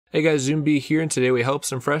Hey guys, ZoomB here, and today we help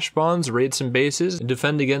some fresh spawns, raid some bases, and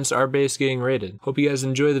defend against our base getting raided. Hope you guys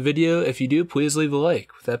enjoy the video. If you do, please leave a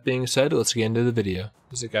like. With that being said, let's get into the video.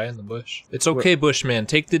 There's a guy in the bush. It's okay, Bushman.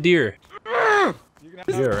 Take the deer.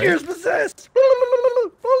 You're right. Deer's possessed.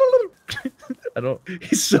 I don't.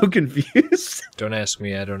 He's so confused. Don't ask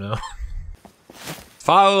me. I don't know.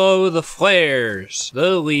 Follow the flares.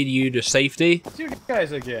 They'll lead you to safety. It's you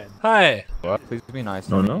guys again. Hi. What? Please be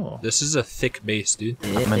nice. Oh no. This is a thick base, dude.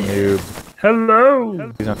 I'm a noob.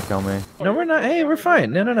 Hello. Please don't kill me. No, we're not. Hey, we're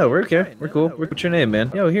fine. No, we're okay. We're cool. What's your name,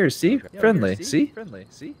 man? Yo, here. See, friendly. See. Friendly.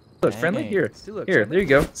 See. Look, friendly. Here. Here. There you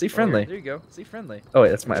go. See, friendly. There you go. See, friendly. Oh wait,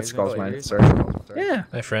 that's my skull's mine. Sorry. Yeah.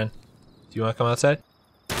 Hi, friend. Do you want to come outside?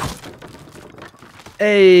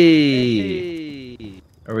 Hey.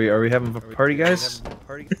 Are we having a party, guys?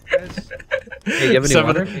 Hey, you have any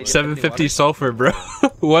water? 750 sulfur, bro.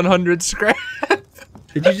 100 scrap.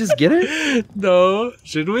 Did you just get it? No.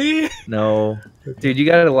 Should we? No. Dude, you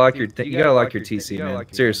gotta lock your TC, man.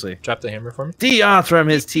 Seriously. Drop the hammer for me. Deoth from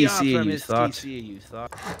his TC, you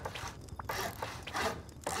thought.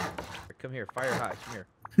 Come here, fire hot. Come here.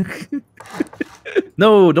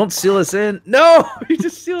 No, don't seal us in. No, you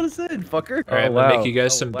just sealed us in, fucker. All right, I'm gonna make you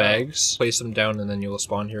guys some bags. Place them down, and then you'll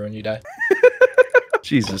spawn here when you die.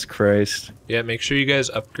 Jesus Christ. Yeah, make sure you guys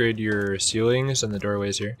upgrade your ceilings and the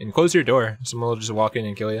doorways here, and close your door. Someone will just walk in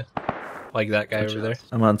and kill you, like that guy over there.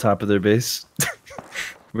 I'm on top of their base.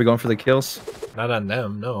 We're going for the kills. Not on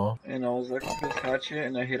them, no. And I was like, I'll just catch it,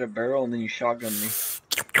 and I hit a barrel, and then you shotgun me.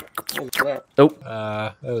 What was that? Oh.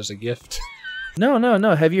 That was a gift.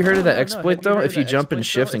 No. Have you heard of that exploit though? If you jump and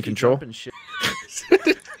shift and control.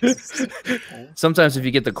 Sometimes if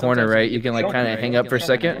you get the corner right, you can like kind of hang up for a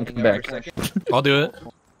second and come back. I'll do it.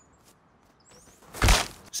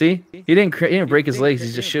 See? He didn't break his legs.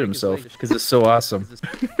 He just shit himself because it's so awesome.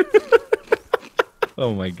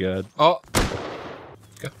 Oh my god. Oh.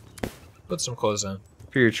 Go. Put some clothes on.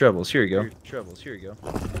 For your troubles. Here you go.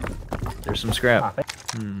 There's some scrap.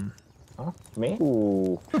 Hmm. Huh? Me?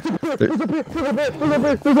 Ooh. There's a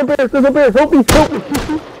bear! Help me!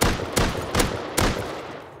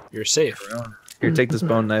 You're safe. Here, take this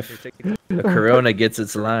bone knife. A Corona gets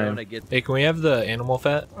its lime. Hey, can we have the animal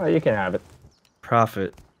fat? Oh, you can have it.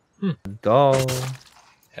 Profit. Doll.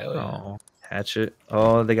 Hell yeah. Oh, hatchet.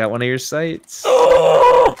 Oh, they got one of your sites.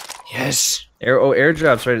 Yes.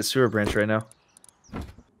 Airdrop's right at Sewer Branch right now.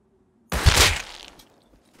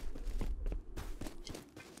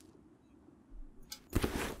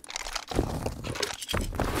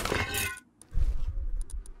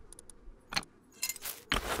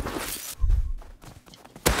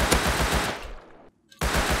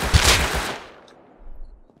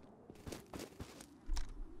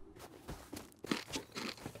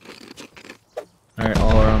 Alright,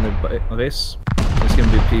 all around their base. There's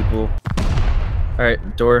gonna be people.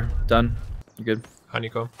 Alright, door done. You good?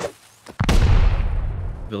 Honeycomb.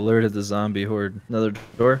 We've alerted the zombie horde. Another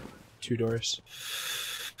door? 2 doors.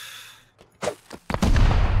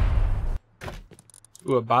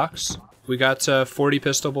 Ooh, a box. We got 40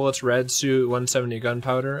 pistol bullets, red suit, 170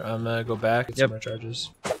 gunpowder. I'm gonna go back. Get some more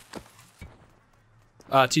charges.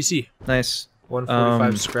 TC. Nice.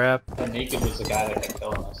 145 scrap. The naked was the guy that kept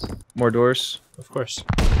killing us. More doors. Of course.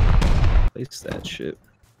 Place that shit.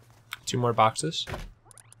 2 more boxes.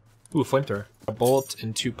 Ooh, flamethrower. A bolt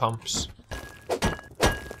and 2 pumps.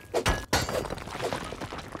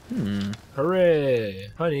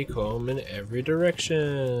 Hooray! Honeycomb in every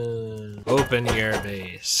direction. Open your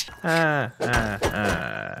base.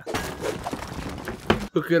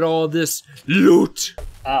 Look at all this loot.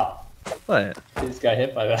 Ow. What? He just got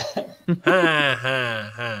hit by that. Ha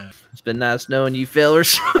ha ha. It's been nice knowing you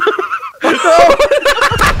fellers. No,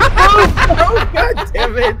 God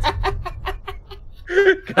damn it!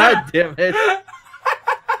 God damn it!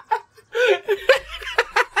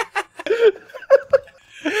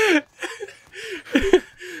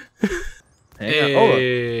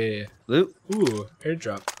 Hey. Loot. Ooh,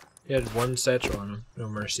 airdrop. He had 1 satchel on him. No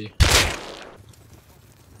mercy.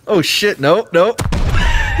 Oh shit! Nope.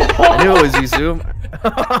 I knew it was you, Zoom.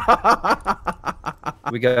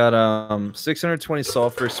 We got 620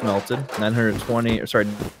 sulfur smelted, 920. Sorry,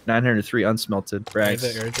 903 unsmelted. I have Brags.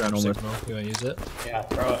 that airdrop signal. You wanna use it? Yeah,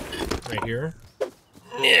 throw it. Right here.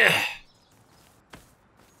 Yeah.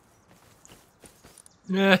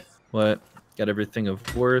 Yeah. What? Got everything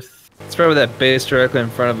of worth. It's probably that base directly in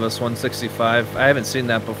front of us, 165. I haven't seen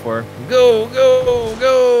that before. Go!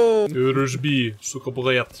 There's B. Suka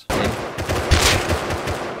blät.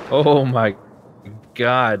 Oh my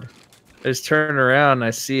god. I just turn around and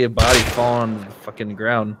I see a body fall on the fucking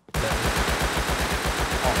ground.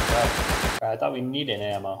 I thought we needed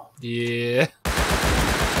ammo. Yeah.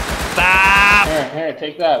 Stop! Here,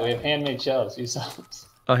 take that. We have handmade shells. Use those.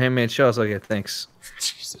 Oh, handmade shells. Okay, thanks.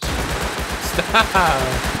 Jesus. Stop!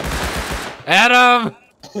 Adam!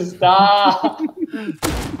 Stop!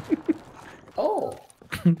 Oh.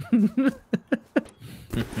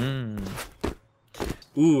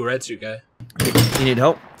 Ooh, red suit guy. You need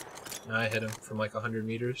help? No, I hit him from like 100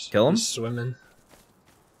 meters. Kill him? He's swimming.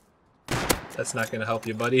 That's not gonna help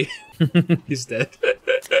you, buddy. He's dead.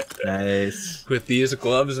 Nice. With these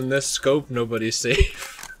gloves and this scope, nobody's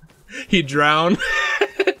safe. He drowned.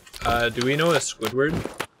 Do we know a Squidward?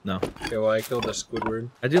 No. Okay, well, I killed a Squidward.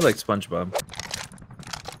 I do like SpongeBob.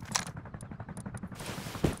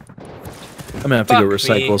 I'm gonna have to go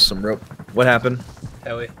recycle some rope. What happened?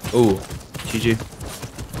 Ellie. Ooh, GG.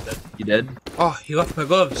 You dead? Oh, he left my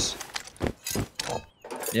gloves.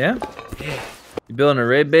 Yeah? Yeah. You building a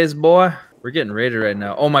raid base, boy? We're getting raided right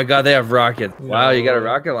now. Oh my god, they have rockets. Wow, you got a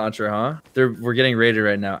rocket launcher, huh? We're getting raided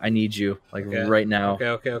right now. I need you, like right now.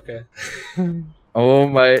 Okay. Oh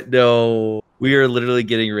my, no. We are literally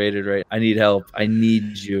getting raided right. I need help. I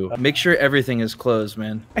need you. Make sure everything is closed,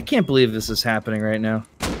 man. I can't believe this is happening right now.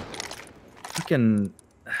 Fucking.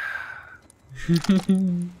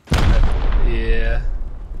 Yeah.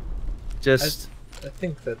 Just. I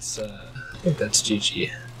think that's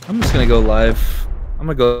GG. I'm just gonna go live. I'm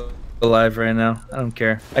gonna go live right now. I don't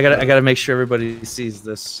care. I gotta make sure everybody sees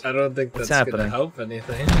this. I don't think that's gonna help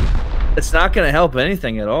anything. It's not gonna help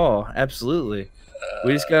anything at all. Absolutely.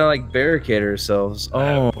 We just gotta like barricade ourselves.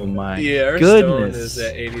 Oh my our goodness. stone is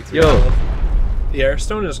at 83. Yo. Health. Yeah, our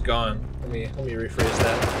stone is gone. Let me rephrase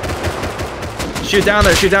that. Shoot down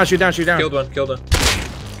there. Shoot down. Killed one. Kill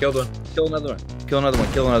another one. Kill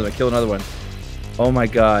another one. Oh my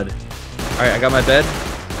god. Alright, I got my bed.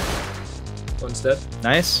 One's dead.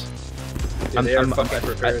 Nice. Dude, they are fucking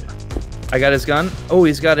prepared. I got his gun. Oh,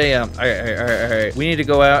 he's got a alright. We need to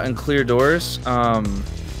go out and clear doors.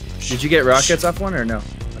 Did you get rockets off one or no?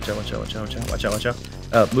 Watch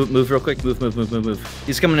out. Move real quick. Move.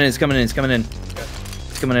 He's coming in.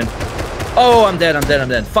 Oh, I'm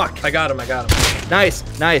dead. Fuck. I got him. Nice.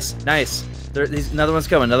 Another one's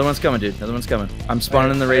coming, dude. Another one's coming. I'm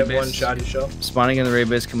spawning in the raid base. One shotty shell. Spawning in the raid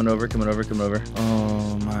base. Coming over.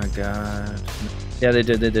 Oh my god. Yeah, they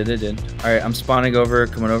did. All right, I'm spawning over.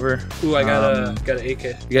 Coming over. Ooh, I got an AK.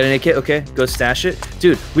 You got an AK? Okay, go stash it,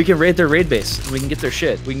 dude. We can raid their raid base. We can get their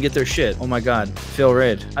shit. Oh my god, fail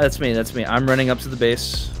raid. That's me. I'm running up to the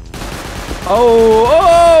base.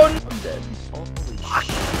 Oh, I'm dead.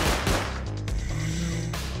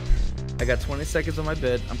 I got 20 seconds on my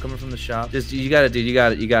bed. I'm coming from the shop. Just you got it, dude. You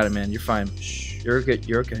got it, man. You're fine. You're good.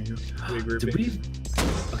 Regrouping. Did we?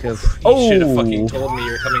 Okay. You should have fucking told me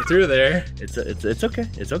you're coming through there. It's okay.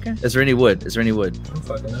 Is there any wood? I don't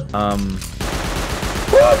fucking know.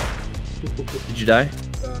 Did you die?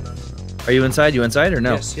 No. Are you inside? Or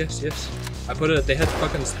no? Yes. I put it. They had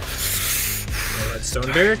fucking. They had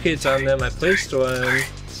stone barricades on them. I placed one.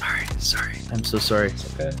 Sorry. I'm so sorry.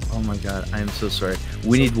 It's okay. Oh my god, I am so sorry.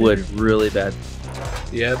 We need wood really bad.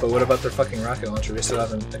 Yeah, but what about their fucking rocket launcher? We still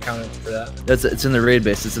haven't accounted for that. It's in the raid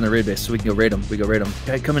base. So we can go raid them.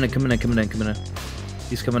 Okay, come in.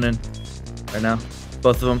 He's coming in right now.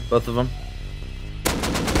 Both of them.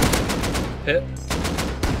 Hit.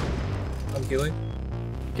 I'm healing.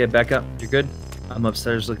 Okay, back up. You're good. I'm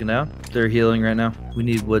upstairs looking down. They're healing right now. We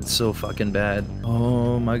need wood so fucking bad.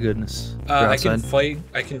 Oh my goodness. I can flank.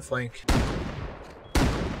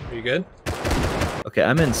 Are you good? Okay,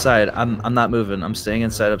 I'm inside. I'm not moving. I'm staying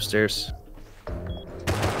inside upstairs.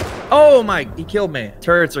 Oh my! He killed me.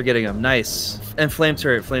 Turrets are getting him. Nice. And flame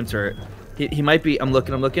turret. He might be. I'm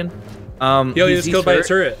looking. Yo, he was killed by a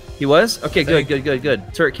turret. He was? Okay,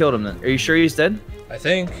 good. Turret killed him then. Are you sure he's dead? I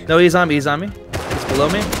think. No, he's on me. He's below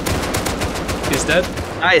me. He's dead.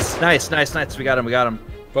 Nice. We got him.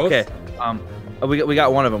 Both? Okay. We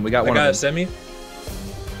got one of them. I got a semi.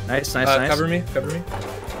 Nice. Cover me.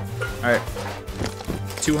 All right.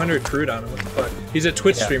 200 crude on him. What the fuck? He's a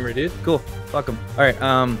Twitch streamer, dude. Cool. Fuck him. All right.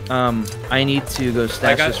 I need to go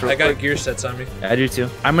stash this real quick. I got gear sets on me. I do too.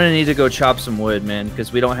 I'm gonna need to go chop some wood, man,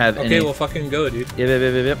 because we don't have any. Okay, well, fucking go, dude.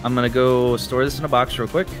 Yep. I'm gonna go store this in a box real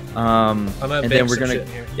quick. I'm gonna bank some shit in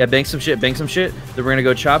here. Yeah, bank some shit. Then we're gonna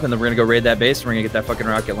go chop, and then we're gonna go raid that base, and we're gonna get that fucking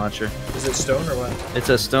rocket launcher. Is it stone or what? It's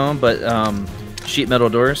a stone, but sheet metal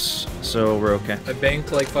doors, so we're okay. I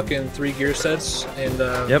banked like fucking 3 gear sets and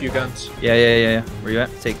a few guns. Yeah. Where you at?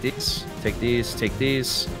 Take these.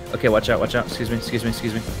 Okay, watch out. Excuse me.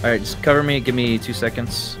 All right, just cover me. Give me 2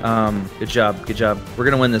 seconds. Good job. We're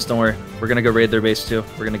gonna win this. Don't worry. We're gonna go raid their base too.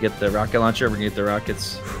 We're gonna get the rocket launcher. We're gonna get the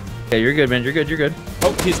rockets. Okay, you're good, man. You're good.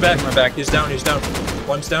 Oh, he's back. My back. He's down. He's down.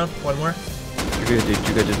 One's down. One more. You're good, dude.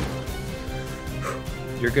 You're good,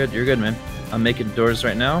 dude. You're good. You're good, man. I'm making doors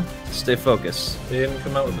right now. Stay focused. They didn't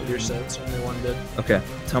come out with your sets. Only one did. Okay.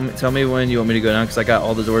 Tell me when you want me to go down, because I got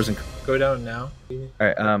all the doors and. Go down now. All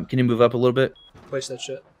right. Can you move up a little bit? Place that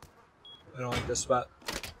shit. I don't like this spot.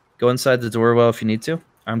 Go inside the door well if you need to.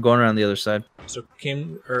 I'm going around the other side. So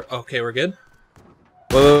okay, we're good.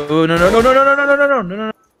 Whoa,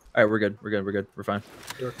 no. All right, we're good. We're fine.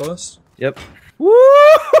 You were close. Yep. Woo!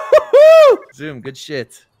 Zoom, good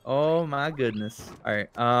shit. Oh my goodness. All right.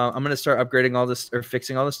 I'm gonna start upgrading all this or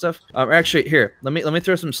fixing all this stuff. Actually, here, let me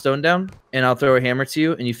throw some stone down, and I'll throw a hammer to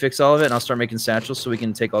you, and you fix all of it, and I'll start making satchels so we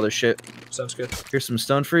can take all this shit. Sounds good. Here's some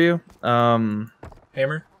stone for you.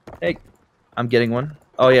 Hammer. Hey, I'm getting one.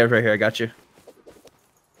 Oh yeah, right here. I got you.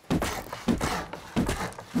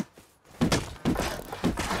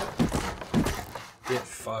 Get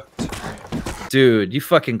fucked. Dude, you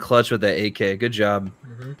fucking clutch with that AK. Good job.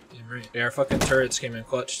 You're right. Yeah, our fucking turrets came in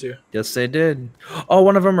clutch too. Yes, they did. Oh,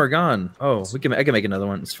 one of them are gone. Oh, I can make another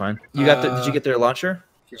one. It's fine. You got the? Did you get their launcher?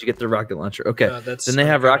 Did you get the rocket launcher? Okay. That's then they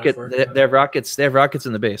have rocket. They have rockets. They have rockets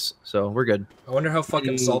in the base, so we're good. I wonder how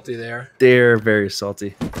fucking salty they are. They're very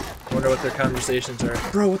salty. I wonder what their conversations are.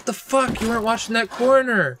 Bro, what the fuck? You weren't watching that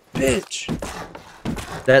corner, bitch.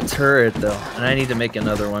 That turret though, and I need to make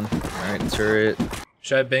another one. All right, turret.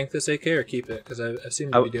 Should I bank this AK or keep it? Because I've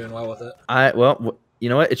seen you be doing well with it. Well, you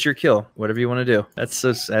know what? It's your kill. Whatever you want to do. That's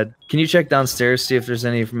so sad. Can you check downstairs, see if there's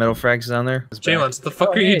any metal frags down there? Jaylon, what the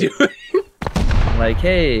fuck are you doing? Like,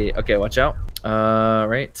 hey, okay, watch out.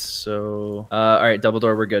 Right, so, all right, double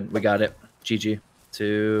door, we're good. We got it. GG.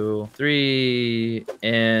 2, 3,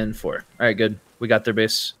 and 4. All right, good. We got their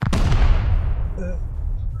base. Alright.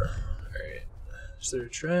 Is there a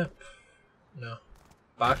trap? No.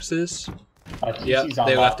 Boxes? Yep,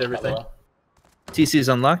 they left everything. TC's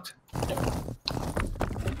unlocked?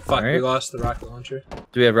 Fuck, right. we lost the rocket launcher.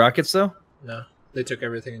 Do we have rockets, though? No. They took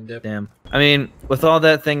everything and dipped. Damn. I mean, with all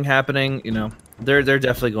that thing happening, you know, they're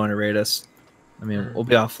definitely going to raid us. I mean, we'll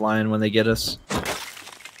be offline when they get us.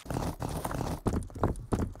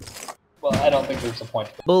 Well, I don't think there's a point.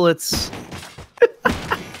 Bullets.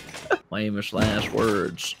 Famous last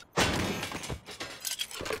words.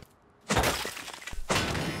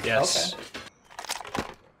 Yes.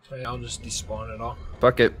 Okay. I'll just despawn it all.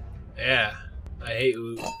 Fuck it. Yeah. I hate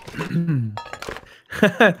loot.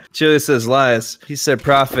 Chili says lies. He said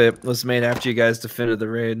profit was made after you guys defended the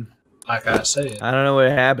raid. Like I said. I don't know what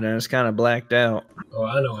happened. I was kind of blacked out. Oh,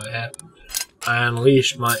 I know what happened. I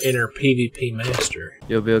unleashed my inner PvP master.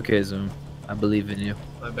 You'll be okay, Zoom. I believe in you.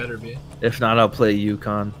 I better be. If not, I'll play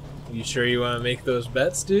Yukon. You sure you want to make those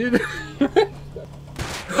bets, dude?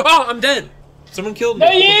 Oh, I'm dead! Someone killed me.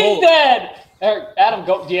 No, you ain't dead! Eric, Adam,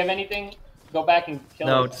 go. Do you have anything? Go back and kill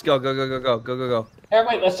him. No, just go. Here,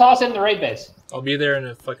 wait, let's toss in the raid base. I'll be there in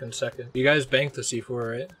a fucking second. You guys banked the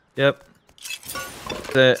C4, right? Yep.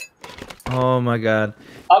 That. Oh my god.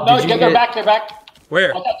 Oh, no, Did you they're back, they're back.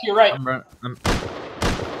 Where? Watch out to your right.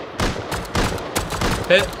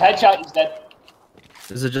 Hit. Headshot, he's dead.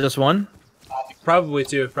 Is it just one? Probably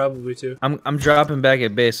two, probably two. I'm dropping back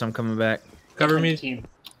at base. I'm coming back. Cover me. Team.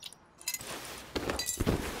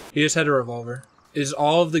 He just had a revolver. Is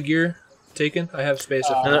all of the gear taken? I have space.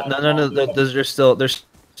 No. There's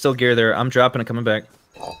still gear there. I'm dropping and coming back.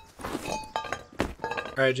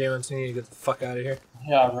 Alright, Jalen, so you need to get the fuck out of here.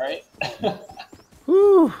 Yeah, right?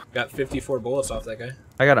 Woo! Got 54 bullets off that guy.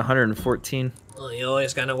 I got 114. Well, you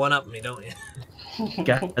always gotta one up me, don't you?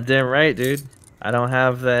 Goddamn right, dude. I don't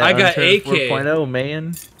have that. I got AK 4.0,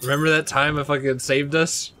 man. Remember that time I fucking saved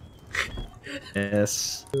us?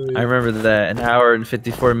 Yes. I remember that an hour and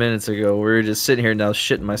 54 minutes ago. We were just sitting here now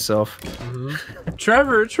shitting myself.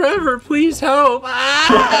 Trevor, please help.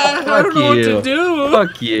 Ah, I don't know what to do.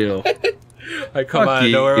 Fuck you. I come out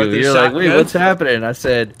of nowhere with these You're shotguns. like, wait, what's happening? I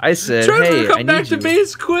said, Trevor, hey, come I back need to you.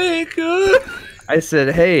 base quick. I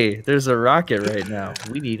said, hey, there's a rocket right now.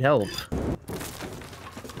 We need help.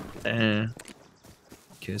 Okay,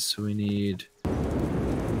 so we need...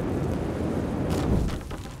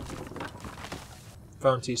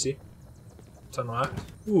 Found TC. It's unlocked.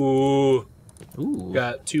 Ooh.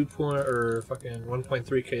 Got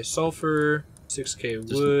 1.3k sulfur,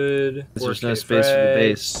 6k wood. There's no 4K space for the frags,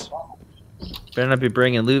 base. Better not be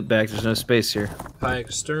bringing loot back. There's no space here. High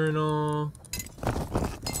external.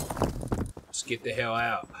 Let's get the hell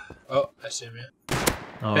out. Oh, I see him, yeah.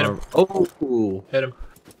 Hit him. Oh, Hit him.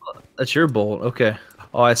 that's your bolt. Okay.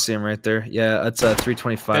 Oh, I see him right there. Yeah, that's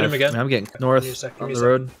 325. Hit him again. I'm getting north on the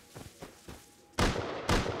road.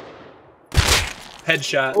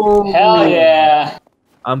 Headshot. Hell yeah.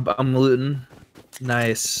 I'm looting.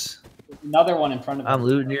 Nice. There's another one in front of I'm him.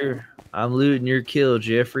 looting your kill,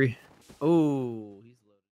 Jeffrey. Oh.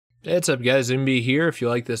 Hey, what's up guys, MB here. If you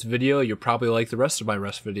like this video, you'll probably like the rest of my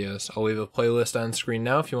Rust videos. I'll leave a playlist on screen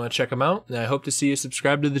now if you want to check them out, and I hope to see you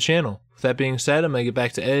subscribe to the channel. With that being said, I'm going to get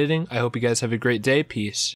back to editing. I hope you guys have a great day. Peace.